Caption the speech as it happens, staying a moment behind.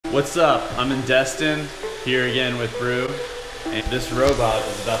What's up? I'm in Destin, here again with Brew, and this robot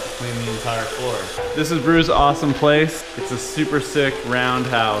is about to clean the entire floor. This is Brew's awesome place. It's a super sick round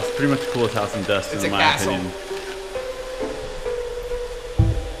house, pretty much the coolest house in Destin in my opinion.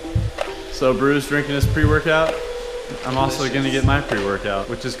 So Brew's drinking his pre-workout. I'm also gonna get my pre-workout,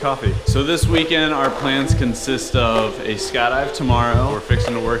 which is coffee. So this weekend, our plans consist of a skydive tomorrow. We're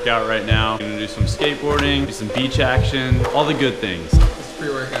fixing to work out right now. We're gonna do some skateboarding, do some beach action, all the good things. It's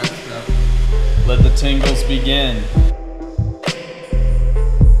pre-workout stuff. Let the tingles begin.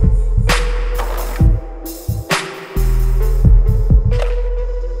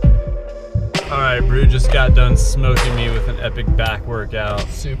 Alright, Brew just got done smoking me with an epic back workout.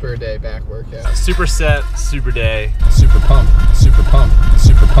 Superday back workout. Super set, super day. Super pump, super pump,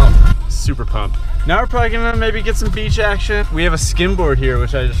 super pump. Super pump. Now we're probably gonna maybe get some beach action. We have a skimboard here,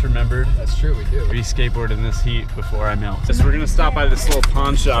 which I just remembered. That's true, we do. We skateboard in this heat before I melt. So we're gonna stop by this little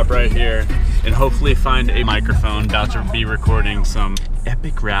pawn shop right here and hopefully find a microphone. About to be recording some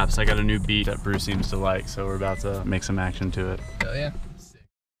epic raps. I got a new beat that Bruce seems to like, so we're about to make some action to it. Hell yeah.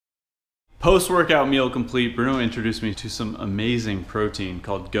 Post-workout meal complete, Bruno introduced me to some amazing protein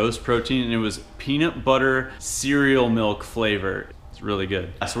called Ghost Protein, and it was peanut butter cereal milk flavor. It's really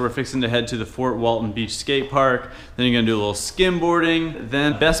good. So we're fixing to head to the Fort Walton Beach skate park, then you're gonna do a little skimboarding,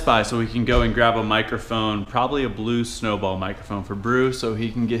 then Best Buy so we can go and grab a microphone, probably a blue snowball microphone for Brew so he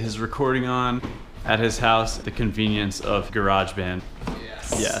can get his recording on at his house at the convenience of GarageBand.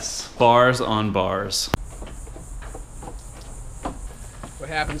 Yes. Yes. Bars on bars. What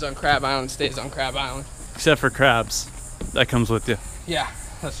happens on Crab Island stays on Crab Island. Except for crabs. That comes with you. Yeah,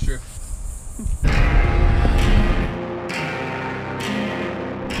 that's true.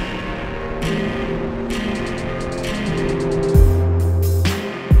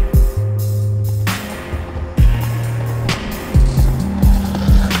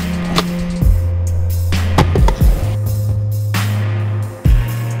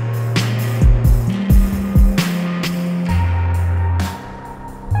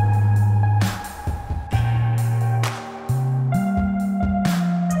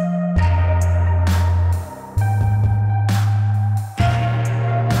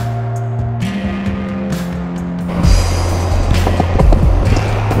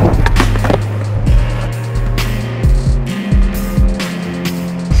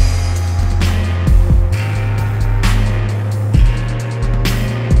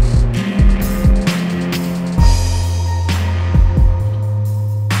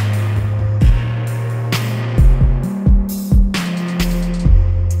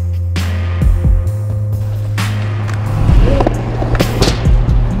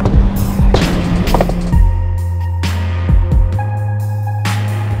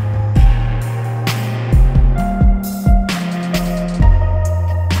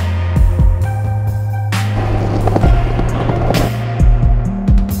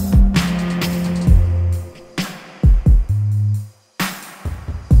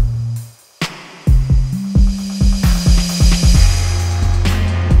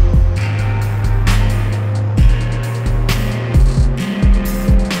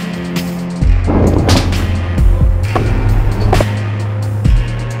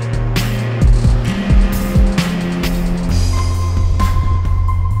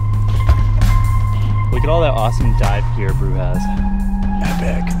 Look at all that awesome dive gear Brew has.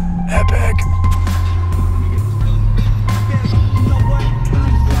 Epic, epic.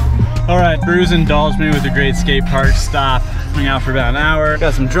 All right, Brew's indulged me with a great skate park stop. Hung out for about an hour.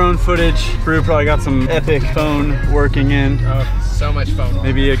 Got some drone footage. Brew probably got some epic phone working in. Oh, so much fun.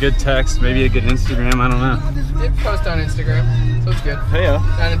 Maybe a good text, maybe a good Instagram, I don't know. Did post on Instagram, so it's good. Hey, yo.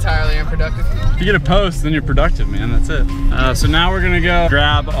 Not entirely unproductive. If you get a post, then you're productive, man, that's it. So now we're gonna go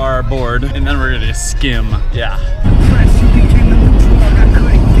grab our board and then we're gonna skim, yeah.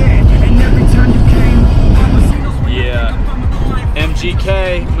 Yeah.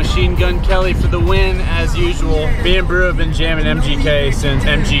 MGK, Machine Gun Kelly for the win, as usual. Me and Brew have been jamming MGK since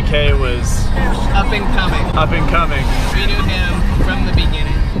MGK was Up and coming. up and coming. We knew him from the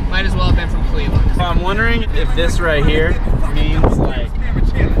beginning. Might as well have been from Cleveland. I'm wondering if this right here means like,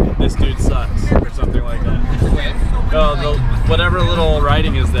 this dude sucks, or something like that. Wait. Oh, whatever little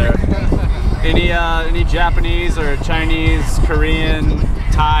writing is there. Any Japanese or Chinese, Korean,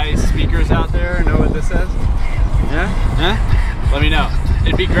 Thai speakers out there know what this says? Yeah? Yeah? Let me know.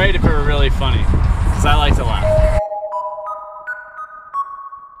 It'd be great if it were really funny, because I like to laugh.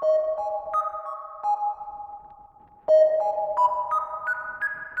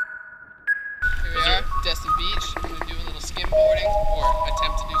 Here we are, Destin Beach. I'm going to do a little skimboarding, or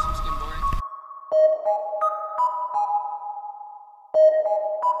attempt to do some skimboarding.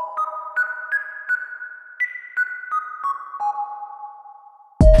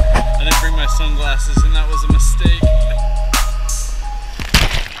 my sunglasses and that was a mistake.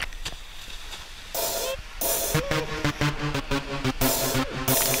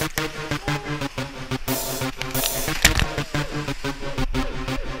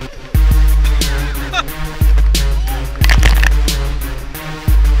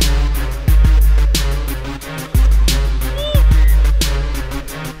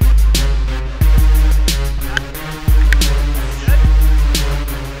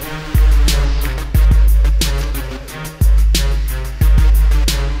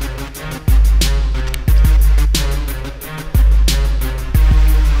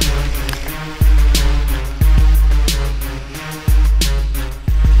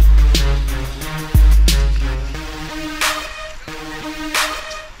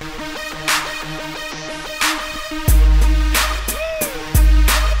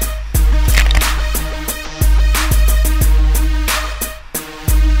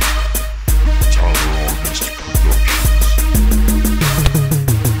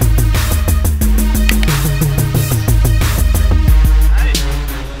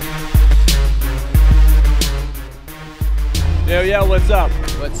 Yeah, what's up?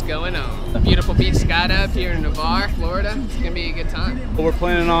 What's going on? Beautiful beach skydive here in Navarre, Florida. It's gonna be a good time. Well, we're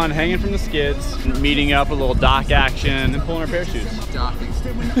planning on hanging from the skids, meeting up, a little dock action, and pulling our parachutes. Docking.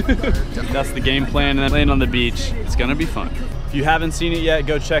 That's the game plan, and then land on the beach. It's gonna be fun. If you haven't seen it yet,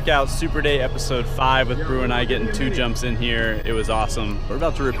 go check out Superday episode 5 with Brew and I getting 2 jumps in here. It was awesome. We're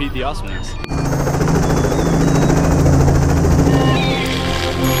about to repeat the awesomeness.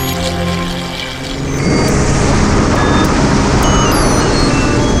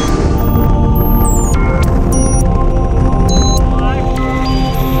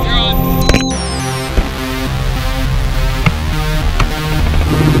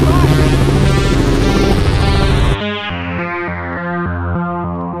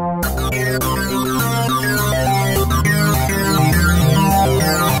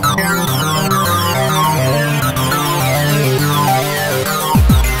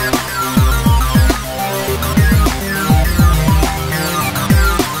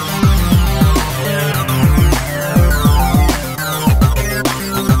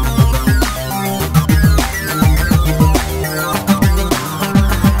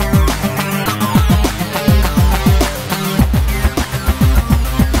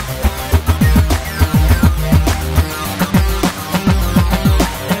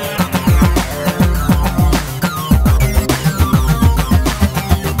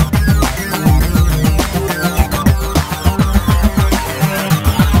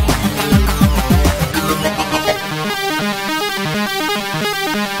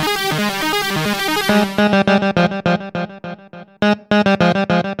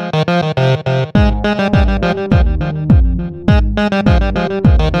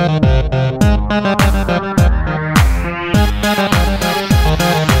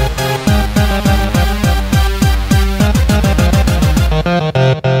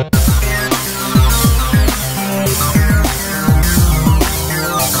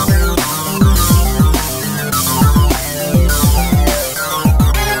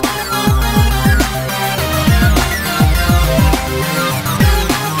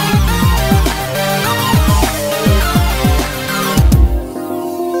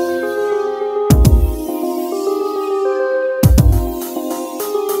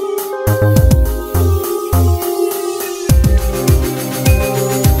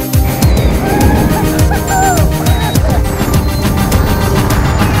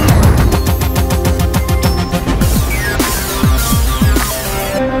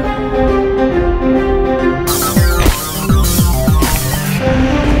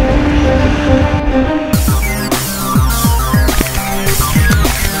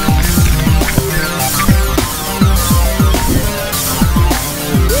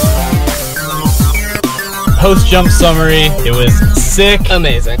 Post-jump summary, it was sick.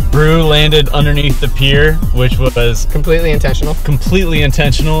 Amazing. Brew landed underneath the pier, which was Completely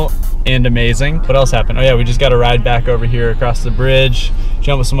intentional. and amazing. What else happened? Oh yeah, we just got a ride back over here across the bridge,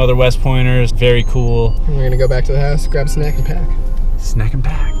 jump with some other West Pointers. Very cool. And we're gonna go back to the house, grab a snack and pack. Snack and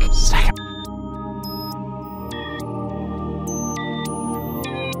pack. Snack and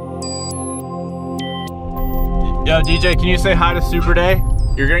Yo, DJ, can you say hi to Superday?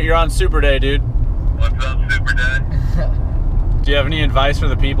 You're on Superday, dude. What's up, Superday? Do you have any advice for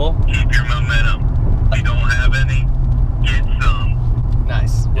the people? Keep your momentum. If you don't have any, get some.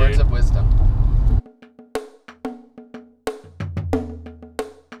 Nice. Words of wisdom.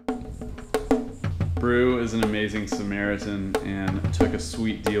 Brew is an amazing Samaritan and took a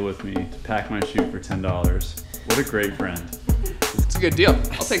sweet deal with me to pack my chute for $10. What a great friend. It's a good deal.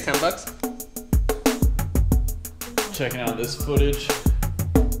 I'll take 10 bucks. checking out this footage.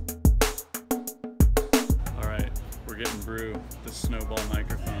 All right, we're getting Brew the snowball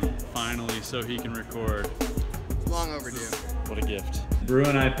microphone finally so he can record. Long overdue. What a gift. Brew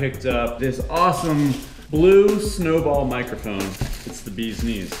and I picked up this awesome blue snowball microphone. It's the bee's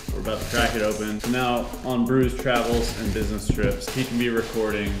knees. We're about to crack it open. So now on Brew's travels and business trips, he can be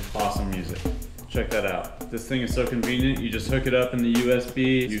recording awesome music. Check that out. This thing is so convenient. You just hook it up in the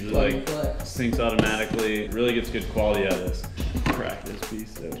USB. Usually like syncs automatically. It really gets good quality out of this. Crack this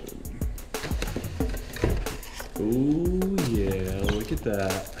piece open. Ooh yeah, look at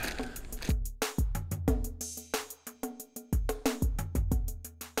that.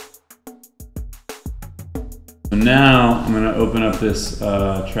 Now I'm gonna open up this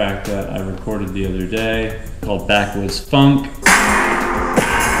track that I recorded the other day called Backwoods Funk.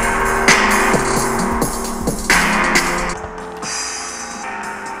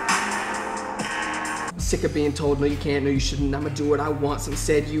 Sick of being told no you can't, no you shouldn't, I'ma do what I want, some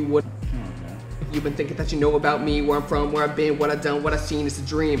said you would. You've been thinking that you know about me, where I'm from, where I've been, what I've done, what I've seen, it's a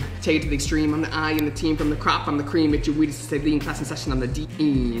dream. Take it to the extreme, I'm the I in the team, from the crop, I'm the cream, at your weediest saline, class in session, I'm the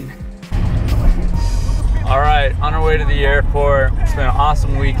dean. All right, on our way to the airport. It's been an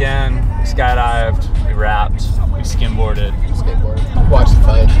awesome weekend. We skydived, we rapped, we skimboarded. Skateboarding. Watch the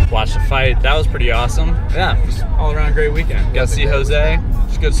fight. Watched the fight. That was pretty awesome. Yeah, just all around a great weekend. Got to see Jose.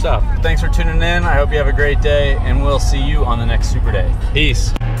 It's good stuff. Thanks for tuning in. I hope you have a great day, and we'll see you on the next Super Day.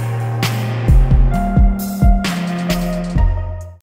 Peace.